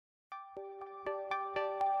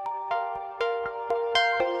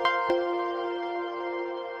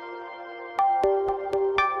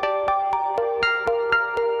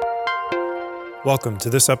Welcome to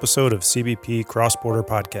this episode of CBP Cross Border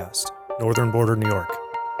Podcast, Northern Border, New York.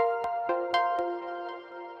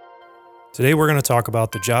 Today we're going to talk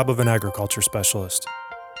about the job of an agriculture specialist,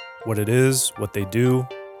 what it is, what they do,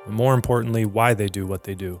 and more importantly, why they do what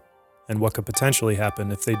they do, and what could potentially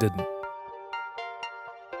happen if they didn't.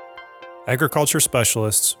 Agriculture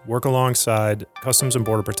specialists work alongside Customs and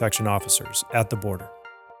Border Protection officers at the border.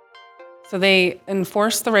 So they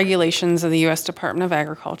enforce the regulations of the U.S. Department of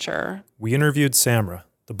Agriculture. We interviewed Samra,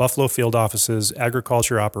 the Buffalo Field Office's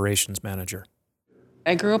Agriculture Operations Manager.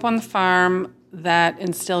 I grew up on the farm. That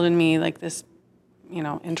instilled in me this,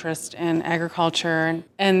 interest in agriculture.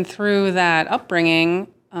 And through that upbringing,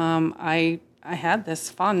 I had this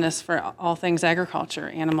fondness for all things agriculture,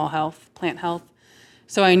 animal health, plant health.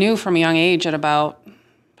 So I knew from a young age at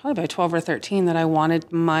probably by 12 or 13 that I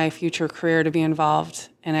wanted my future career to be involved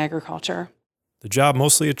in agriculture. The job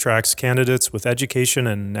mostly attracts candidates with education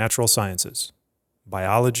in natural sciences.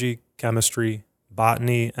 Biology, chemistry,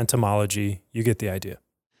 botany, entomology, you get the idea.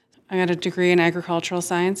 I got a degree in agricultural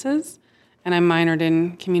sciences, and I minored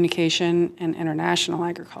in communication and international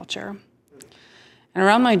agriculture. And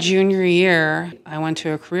around my junior year, I went to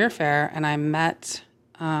a career fair and I met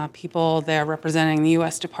people there representing the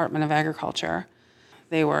U.S. Department of Agriculture.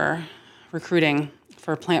 They were recruiting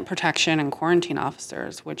for plant protection and quarantine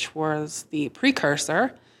officers, which was the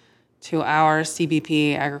precursor to our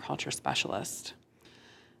CBP agriculture specialist.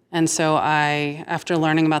 And so after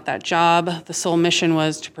learning about that job, the sole mission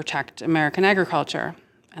was to protect American agriculture,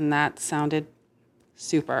 and that sounded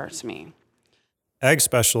super to me. Ag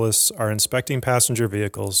specialists are inspecting passenger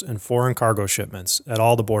vehicles and foreign cargo shipments at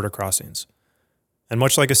all the border crossings. And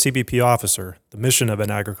much like a CBP officer, the mission of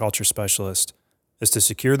an agriculture specialist is to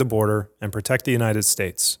secure the border and protect the United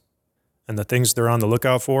States. And the things they're on the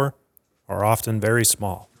lookout for are often very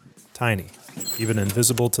small, tiny, even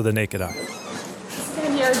invisible to the naked eye. This is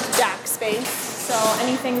going to be our dock space. So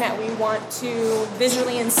anything that we want to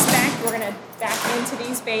visually inspect, we're going to back into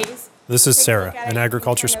these bays. This is Sarah, an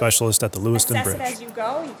agriculture specialist at the Lewiston Bridge. As you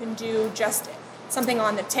go, you can do just something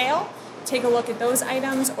on the tail, take a look at those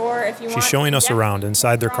items, or if you want... She's showing us around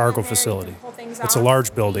inside their cargo facility. It's a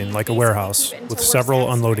large building, like a warehouse, with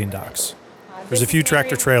several unloading docks. There's a few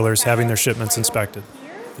tractor trailers having their shipments inspected.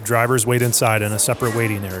 The drivers wait inside in a separate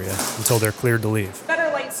waiting area until they're cleared to leave.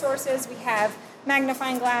 Better light sources, we have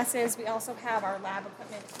magnifying glasses, we also have our lab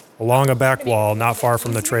equipment. Along a back wall, not far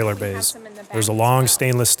from the trailer bays, there's a long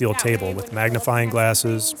stainless steel table with magnifying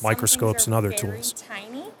glasses, microscopes, and other tools.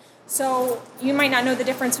 So you might not know the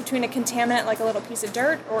difference between a contaminant like a little piece of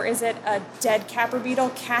dirt, or is it a dead capra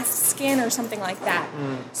beetle, cast skin, or something like that.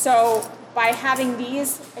 So by having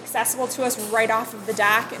these accessible to us right off of the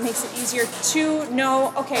dock, it makes it easier to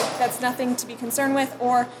know, okay, that's nothing to be concerned with,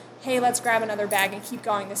 or hey, let's grab another bag and keep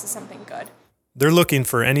going, this is something good. They're looking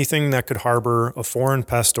for anything that could harbor a foreign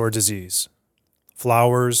pest or disease.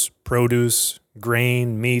 Flowers, produce,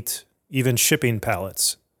 grain, meat, even shipping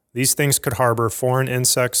pallets. These things could harbor foreign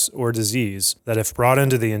insects or disease that, if brought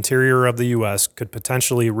into the interior of the U.S., could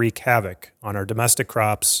potentially wreak havoc on our domestic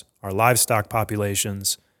crops, our livestock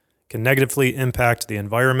populations, can negatively impact the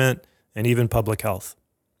environment and even public health.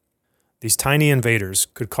 These tiny invaders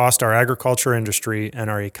could cost our agriculture industry and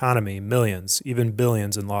our economy millions, even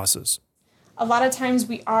billions in losses. A lot of times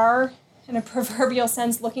we are, in a proverbial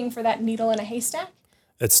sense, looking for that needle in a haystack.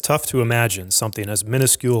 It's tough to imagine something as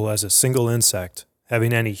minuscule as a single insect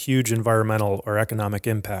having any huge environmental or economic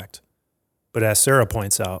impact. But as Sarah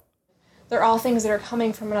points out, they're all things that are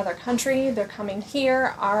coming from another country. They're coming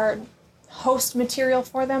here. Our host material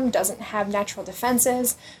for them doesn't have natural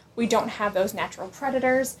defenses. We don't have those natural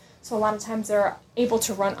predators. So a lot of times they're able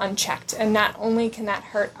to run unchecked. And not only can that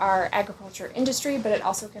hurt our agriculture industry, but it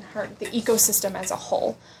also can hurt the ecosystem as a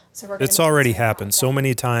whole. So it's already happened so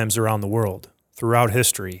many times around the world, throughout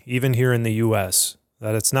history, even here in the U.S.,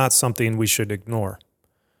 that it's not something we should ignore.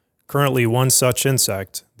 Currently, one such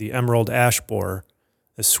insect, the emerald ash borer,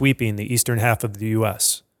 is sweeping the eastern half of the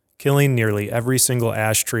U.S., killing nearly every single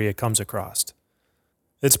ash tree it comes across.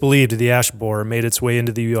 It's believed the ash borer made its way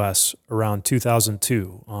into the U.S. around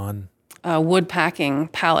 2002 on wood packing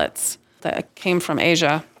pallets that came from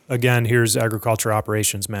Asia. Again, here's Agriculture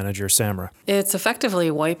Operations Manager Samra. It's effectively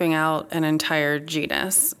wiping out an entire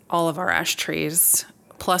genus, all of our ash trees,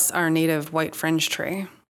 plus our native white fringe tree.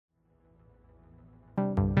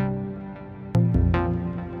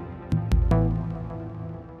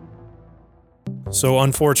 So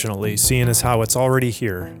unfortunately, seeing as how it's already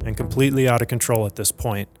here and completely out of control at this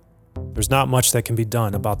point, there's not much that can be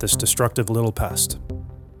done about this destructive little pest.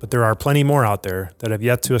 But there are plenty more out there that have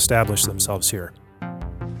yet to establish themselves here.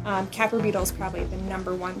 Capper beetle is probably the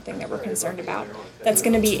number one thing that we're concerned about. That's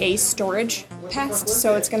going to be a storage pest,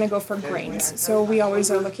 so it's going to go for grains. So we always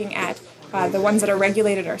are looking at the ones that are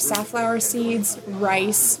regulated are safflower seeds,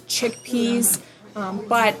 rice, chickpeas,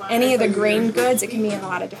 but any of the grain goods, it can be in a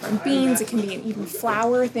lot of different beans, it can be in even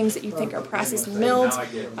flour, things that you think are processed and milled.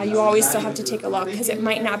 You always still have to take a look because it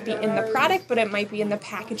might not be in the product, but it might be in the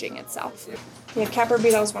packaging itself. Yeah, capper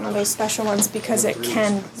beetle is one of those special ones because it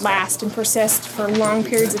can last and persist for long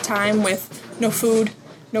periods of time with no food,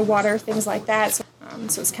 no water, things like that.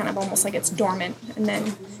 So it's kind of almost like it's dormant, and then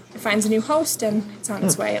it finds a new host and it's on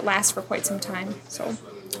its way. It lasts for quite some time. So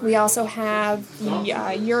we also have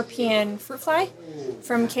the European fruit fly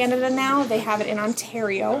from Canada now. They have it in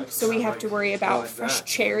Ontario, so we have to worry about fresh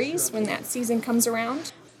cherries when that season comes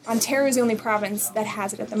around. Ontario is the only province that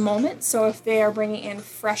has it at the moment, so if they are bringing in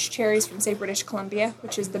fresh cherries from, say, British Columbia,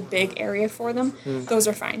 which is the big area for them, those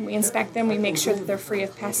are fine. We inspect them, we make sure that they're free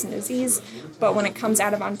of pests and disease, but when it comes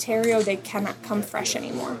out of Ontario, they cannot come fresh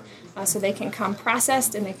anymore. So they can come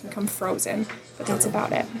processed and they can come frozen, but that's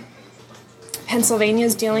about it. Pennsylvania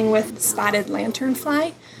is dealing with spotted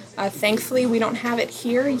lanternfly. Thankfully, we don't have it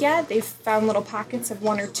here yet. They've found little pockets of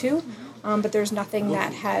one or two, but there's nothing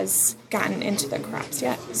that has gotten into the crops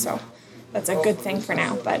yet. So that's a good thing for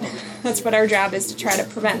now, but that's what our job is, to try to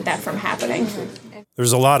prevent that from happening.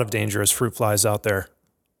 There's a lot of dangerous fruit flies out there,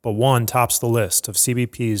 but one tops the list of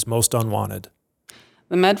CBP's most unwanted.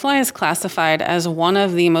 The medfly is classified as one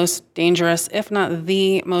of the most dangerous, if not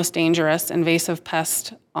the most dangerous, invasive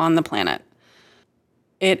pest on the planet.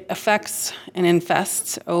 It affects and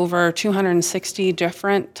infests over 260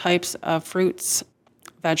 different types of fruits,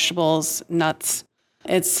 vegetables, nuts.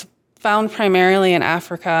 It's found primarily in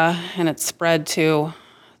Africa, and it's spread to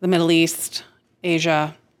the Middle East,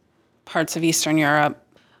 Asia, parts of Eastern Europe.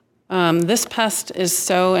 This pest is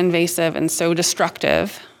so invasive and so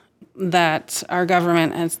destructive that our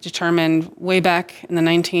government has determined way back in the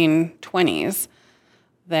 1920s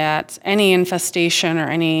that any infestation or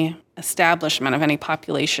any establishment of any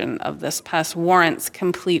population of this pest warrants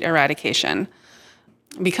complete eradication.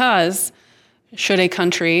 Because should a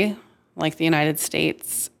country like the United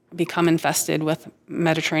States become infested with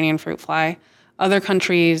Mediterranean fruit fly, other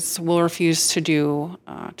countries will refuse to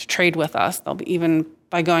trade with us. They'll be even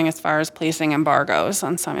by going as far as placing embargoes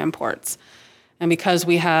on some imports. And because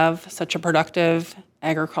we have such a productive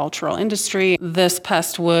agricultural industry, this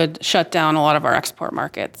pest would shut down a lot of our export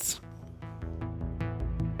markets.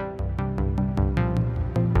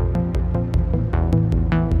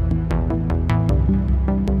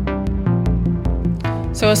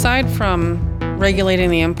 So aside from regulating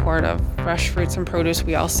the import of fresh fruits and produce,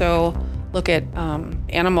 we also look at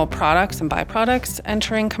animal products and byproducts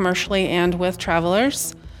entering commercially and with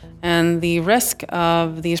travelers. And the risk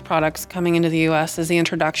of these products coming into the U.S. is the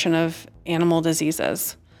introduction of animal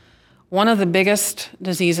diseases. One of the biggest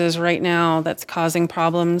diseases right now that's causing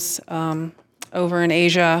problems over in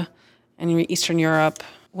Asia and Eastern Europe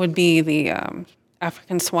would be the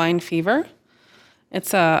African swine fever.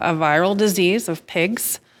 It's a viral disease of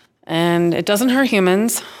pigs, and it doesn't hurt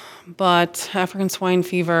humans, but African swine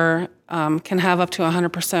fever can have up to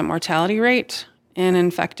 100% mortality rate in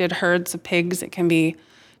infected herds of pigs. It can be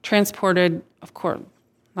transported, of course,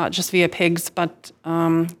 not just via pigs, but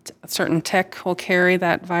a certain tick will carry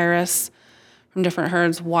that virus from different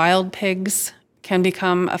herds. Wild pigs can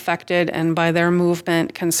become affected and by their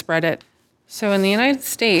movement can spread it. So in the United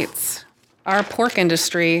States, our pork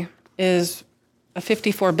industry is a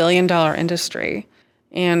 $54 billion industry,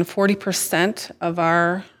 and 40% of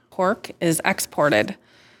our pork is exported.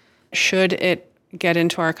 Should it get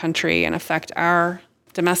into our country and affect our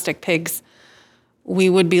domestic pigs, we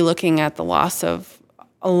would be looking at the loss of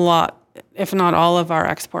a lot, if not all, of our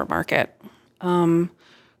export market.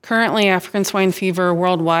 Currently, African swine fever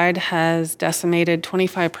worldwide has decimated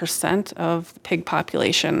 25% of the pig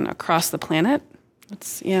population across the planet.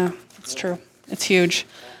 It's true. It's huge.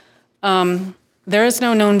 There is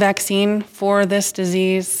no known vaccine for this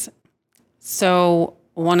disease, so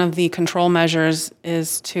one of the control measures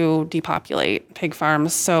is to depopulate pig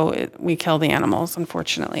farms, so we kill the animals,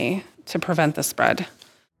 unfortunately, to prevent the spread.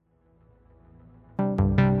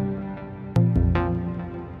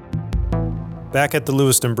 Back at the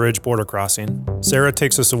Lewiston Bridge border crossing, Sarah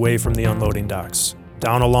takes us away from the unloading docks,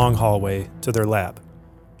 down a long hallway to their lab,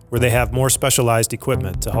 where they have more specialized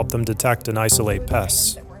equipment to help them detect and isolate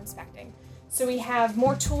pests. That we're inspecting. So we have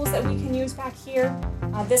more tools that we can use back here.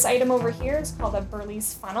 This item over here is called a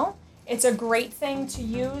Burley's funnel. It's a great thing to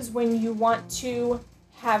use when you want to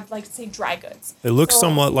have, like, say, dry goods. It looks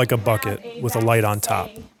somewhat like a bucket with a light on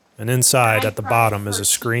top, and inside at the bottom is a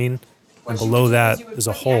screen and below that is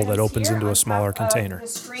a hole that opens into a smaller container. The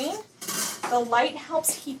screen, the light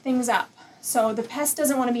helps heat things up. So the pest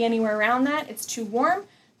doesn't want to be anywhere around that. It's too warm.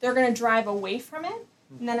 They're going to drive away from it.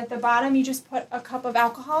 And then at the bottom, you just put a cup of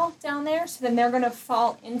alcohol down there. So then they're going to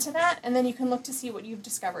fall into that. And then you can look to see what you've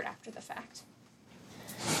discovered after the fact.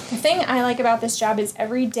 The thing I like about this job is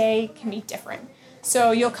every day can be different.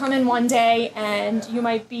 So you'll come in one day and you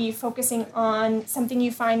might be focusing on something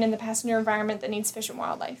you find in the passenger environment that needs fish and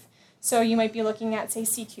wildlife. So you might be looking at, say,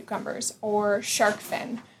 sea cucumbers or shark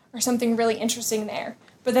fin or something really interesting there.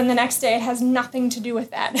 But then the next day it has nothing to do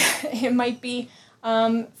with that. It might be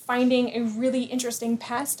finding a really interesting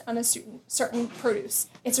pest on a certain produce.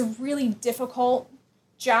 It's a really difficult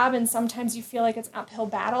job, and sometimes you feel like it's an uphill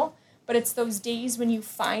battle, but it's those days when you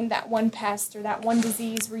find that one pest or that one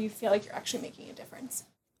disease where you feel like you're actually making a difference.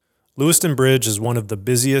 Lewiston Bridge is one of the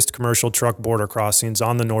busiest commercial truck border crossings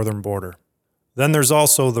on the northern border. Then there's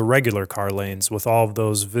also the regular car lanes with all of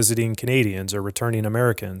those visiting Canadians or returning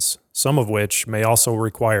Americans, some of which may also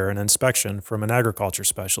require an inspection from an agriculture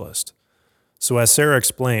specialist. So as Sarah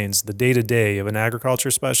explains, the day-to-day of an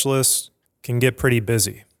agriculture specialist can get pretty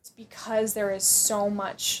busy. It's because there is so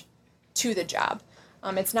much to the job.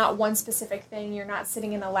 It's not one specific thing. You're not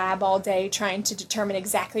sitting in a lab all day trying to determine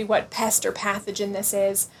exactly what pest or pathogen this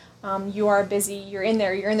is. You are busy. You're in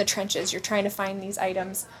there. You're in the trenches. You're trying to find these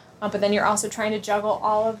items. But then you're also trying to juggle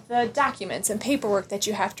all of the documents and paperwork that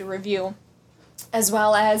you have to review, as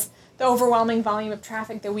well as the overwhelming volume of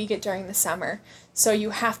traffic that we get during the summer. So you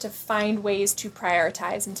have to find ways to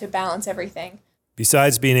prioritize and to balance everything.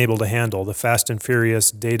 Besides being able to handle the fast and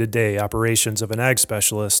furious day-to-day operations of an ag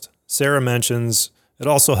specialist, Sarah mentions it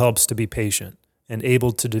also helps to be patient and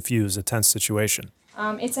able to diffuse a tense situation.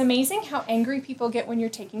 It's amazing how angry people get when you're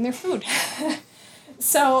taking their food.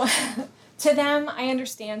 So to them, I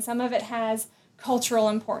understand some of it has cultural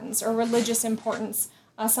importance or religious importance.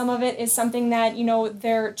 Some of it is something that,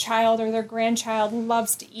 their child or their grandchild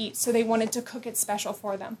loves to eat, so they wanted to cook it special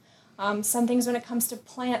for them. Some things when it comes to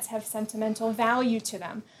plants have sentimental value to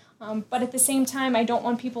them. But at the same time, I don't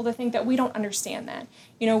want people to think that we don't understand that.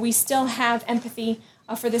 We still have empathy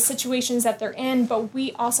for the situations that they're in, but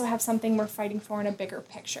we also have something we're fighting for in a bigger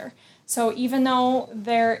picture. So even though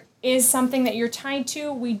there is something that you're tied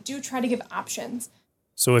to, we do try to give options.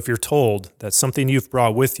 So if you're told that something you've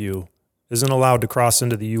brought with you isn't allowed to cross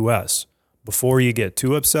into the U.S., before you get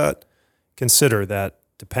too upset, consider that,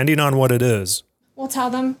 depending on what it is, we'll tell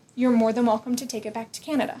them you're more than welcome to take it back to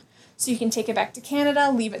Canada. So you can take it back to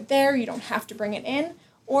Canada, leave it there, you don't have to bring it in,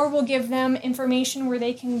 or we'll give them information where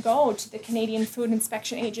they can go to the Canadian Food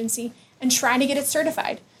Inspection Agency and try to get it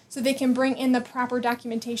certified so they can bring in the proper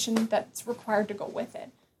documentation that's required to go with it.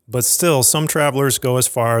 But still, some travelers go as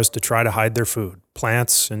far as to try to hide their food,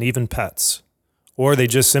 plants, and even pets. Or they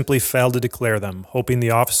just simply fail to declare them, hoping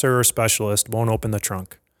the officer or specialist won't open the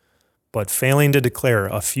trunk. But failing to declare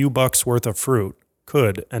a few bucks worth of fruit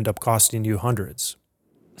could end up costing you hundreds.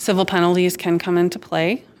 Civil penalties can come into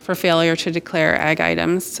play for failure to declare ag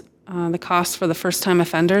items. The cost for the first-time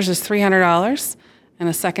offenders is $300, and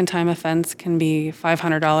a second-time offense can be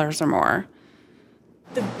 $500 or more.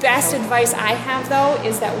 The best advice I have, though,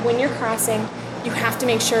 is that when you're crossing, you have to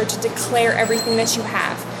make sure to declare everything that you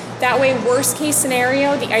have. That way, worst-case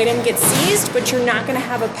scenario, the item gets seized, but you're not going to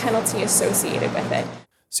have a penalty associated with it.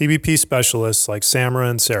 CBP specialists like Samara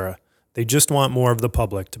and Sarah, they just want more of the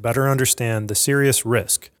public to better understand the serious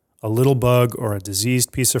risk a little bug or a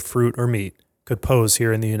diseased piece of fruit or meat could pose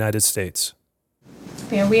here in the United States.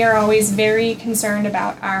 We are always very concerned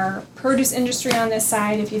about our produce industry on this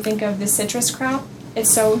side. If you think of the citrus crop,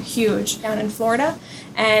 it's so huge down in Florida,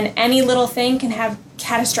 and any little thing can have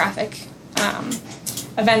catastrophic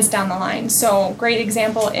events down the line. So great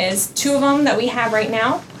example is 2 of them that we have right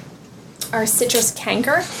now are citrus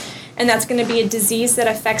canker, and that's going to be a disease that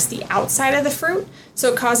affects the outside of the fruit.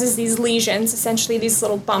 So it causes these lesions, essentially these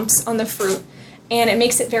little bumps on the fruit, and it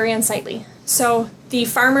makes it very unsightly. So the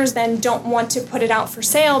farmers then don't want to put it out for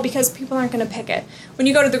sale because people aren't going to pick it. When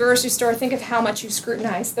you go to the grocery store, think of how much you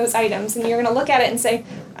scrutinize those items, and you're going to look at it and say,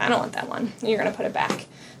 I don't want that one, and you're going to put it back.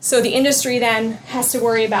 So the industry then has to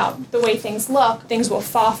worry about the way things look. Things will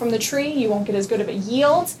fall from the tree, you won't get as good of a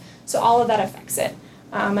yield, so all of that affects it.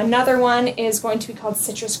 Another one is going to be called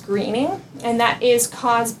citrus greening, and that is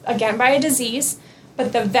caused, again, by a disease,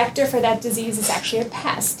 but the vector for that disease is actually a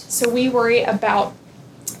pest. So we worry about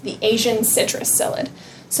the Asian citrus psyllid.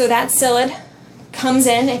 So that psyllid comes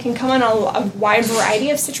in, it can come in a wide variety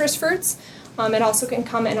of citrus fruits. It also can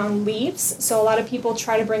come in on leaves. So a lot of people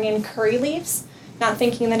try to bring in curry leaves, not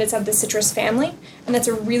thinking that it's of the citrus family, and that's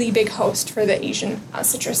a really big host for the Asian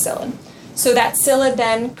citrus psyllid. So that psyllid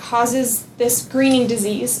then causes this greening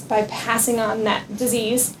disease by passing on that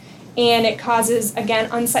disease, and it causes, again,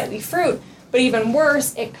 unsightly fruit. But even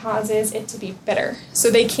worse, it causes it to be bitter. So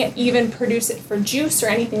they can't even produce it for juice or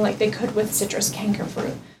anything like they could with citrus canker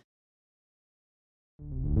fruit.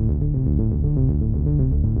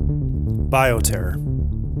 Bioterror.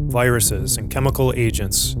 Viruses and chemical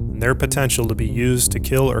agents and their potential to be used to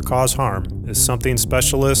kill or cause harm is something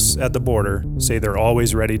specialists at the border say they're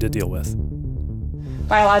always ready to deal with.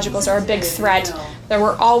 Biologicals are a big threat that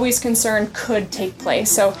we're always concerned could take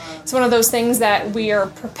place. So it's one of those things that we are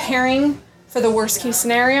preparing for the worst case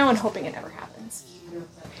scenario and hoping it never happens.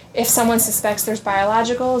 If someone suspects there's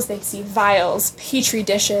biologicals, they see vials, petri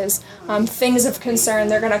dishes, things of concern,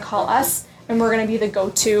 they're going to call us, and we're going to be the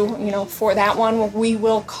go-to, for that one. We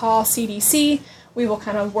will call CDC, we will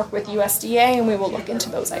kind of work with USDA, and we will look into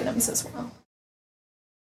those items as well.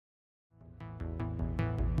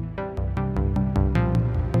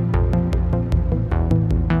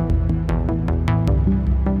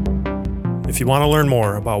 If you want to learn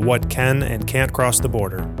more about what can and can't cross the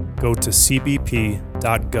border, go to cbp.gov.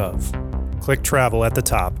 Click Travel at the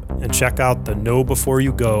top and check out the Know Before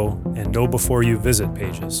You Go and Know Before You Visit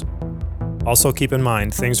pages. Also keep in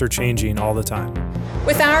mind, things are changing all the time.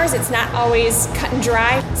 With ours, it's not always cut and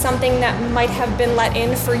dry. Something that might have been let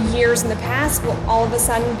in for years in the past will all of a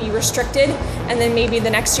sudden be restricted, and then maybe the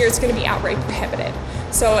next year it's going to be outright prohibited.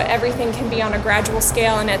 So everything can be on a gradual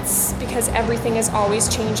scale, and it's because everything is always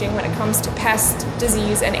changing when it comes to pest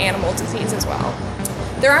disease and animal disease as well.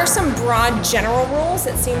 There are some broad general rules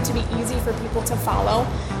that seem to be easy for people to follow.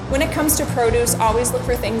 When it comes to produce, always look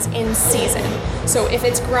for things in season. So if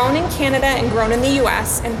it's grown in Canada and grown in the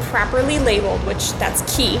US and properly labeled, which that's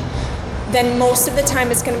key, then most of the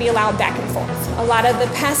time it's going to be allowed back and forth. A lot of the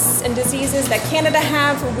pests and diseases that Canada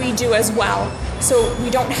have, we do as well. So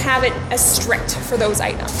we don't have it as strict for those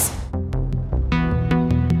items.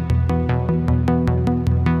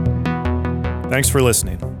 Thanks for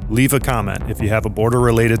listening. Leave a comment if you have a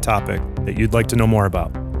border-related topic that you'd like to know more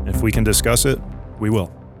about. If we can discuss it, we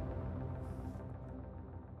will.